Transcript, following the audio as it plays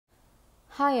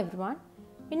Hi everyone.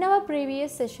 In our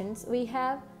previous sessions, we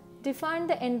have defined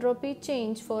the entropy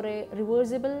change for a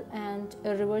reversible and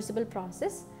irreversible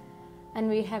process, and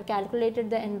we have calculated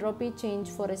the entropy change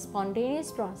for a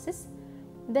spontaneous process.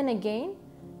 Then again,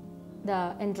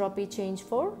 the entropy change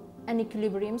for an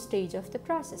equilibrium stage of the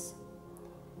process.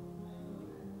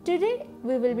 Today,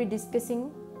 we will be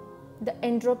discussing the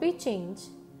entropy change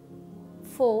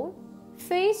for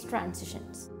phase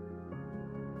transitions,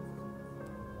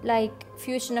 like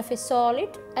fusion of a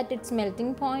solid at its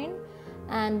melting point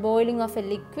and boiling of a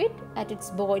liquid at its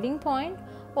boiling point.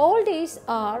 All these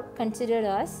are considered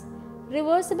as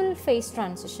reversible phase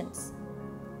transitions,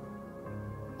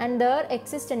 and there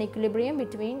exists an equilibrium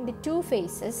between the two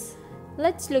phases.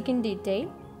 Let's look in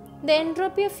detail. The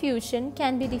entropy of fusion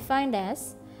can be defined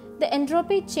as the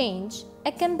entropy change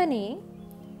accompanying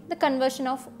the conversion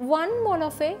of 1 mole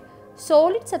of a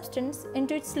solid substance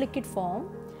into its liquid form,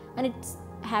 and it's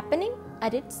happening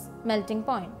at its melting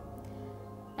point.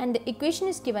 And the equation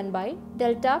is given by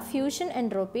delta fusion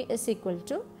entropy is equal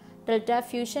to delta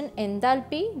fusion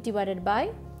enthalpy divided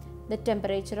by the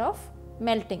temperature of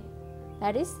melting,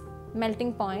 that is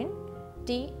melting point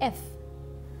Tf.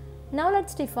 Now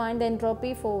let's define the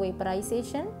entropy for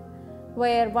vaporization,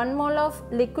 where 1 mole of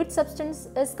liquid substance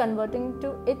is converting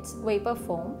to its vapor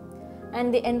form,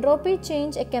 and the entropy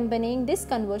change accompanying this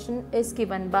conversion is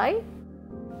given by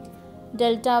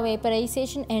delta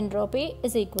vaporization entropy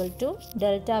is equal to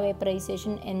delta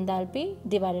vaporization enthalpy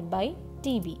divided by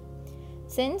Tb,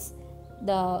 since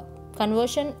the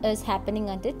conversion is happening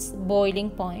at its boiling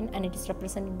point and it is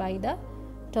represented by the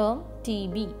term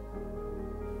Tb.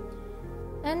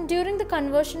 And during the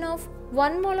conversion of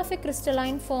 1 mole of a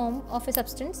crystalline form of a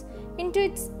substance into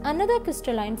its another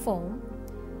crystalline form,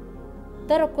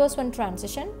 there occurs one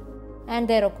transition and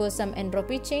there occurs some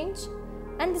entropy change,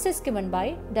 and this is given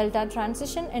by delta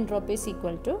transition entropy is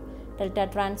equal to delta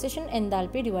transition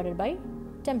enthalpy divided by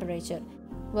temperature,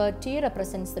 where T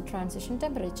represents the transition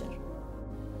temperature.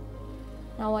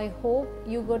 Now I hope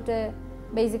you got a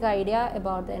basic idea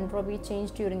about the entropy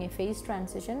change during a phase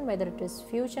transition, whether it is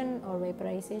fusion or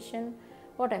vaporization,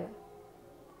 whatever.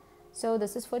 So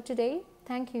this is for today.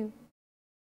 Thank you.